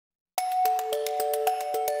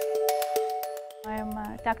I am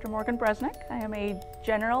Dr. Morgan Bresnick. I am a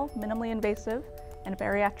general, minimally invasive, and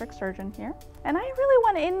bariatric surgeon here. And I really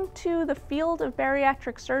went into the field of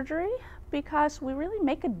bariatric surgery because we really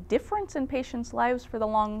make a difference in patients' lives for the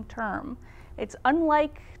long term. It's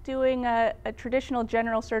unlike doing a traditional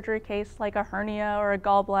general surgery case like a hernia or a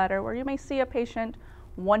gallbladder, where you may see a patient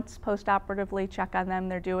once post-operatively, check on them,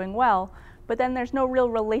 they're doing well, but then there's no real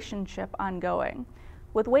relationship ongoing.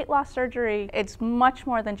 With weight loss surgery, it's much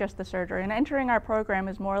more than just the surgery, and entering our program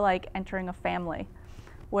is more like entering a family,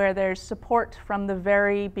 where there's support from the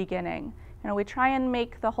very beginning. We try and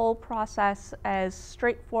make the whole process as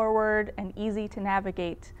straightforward and easy to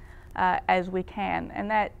navigate as we can,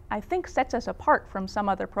 and that I think sets us apart from some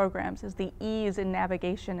other programs is the ease in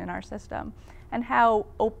navigation in our system and how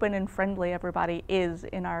open and friendly everybody is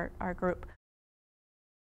in our group.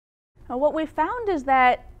 Now, what we found is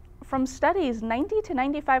that from studies, 90 to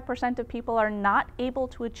 95% of people are not able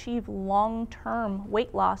to achieve long-term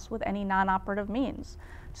weight loss with any non-operative means.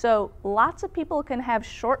 So lots of people can have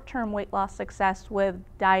short-term weight loss success with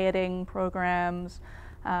dieting programs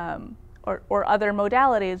or other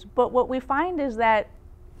modalities, but what we find is that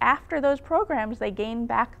after those programs, they gain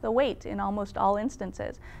back the weight in almost all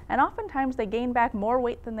instances, and oftentimes they gain back more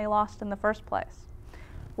weight than they lost in the first place.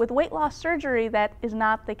 With weight loss surgery, that is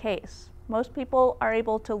not the case. Most people are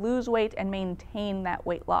able to lose weight and maintain that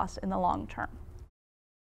weight loss in the long term.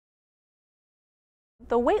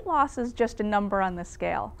 The weight loss is just a number on the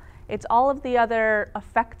scale. It's all of the other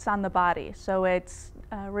effects on the body. So it's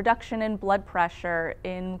reduction in blood pressure,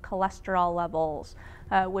 in cholesterol levels,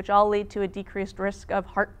 which all lead to a decreased risk of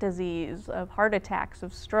heart disease, of heart attacks,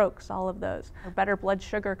 of strokes, all of those. Better blood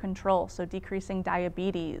sugar control, so decreasing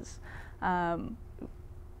diabetes.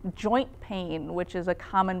 Joint pain, which is a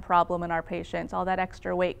common problem in our patients. All that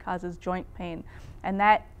extra weight causes joint pain, and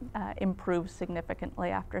that improves significantly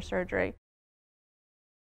after surgery.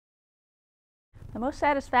 The most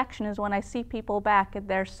satisfaction is when I see people back at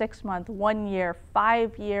their 6-month, 1-year,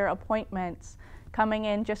 5-year appointments coming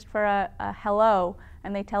in just for a hello,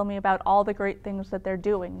 and they tell me about all the great things that they're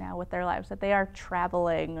doing now with their lives, that they are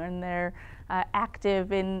traveling and they're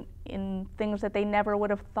active in things that they never would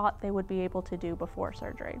have thought they would be able to do before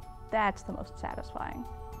surgery. That's the most satisfying.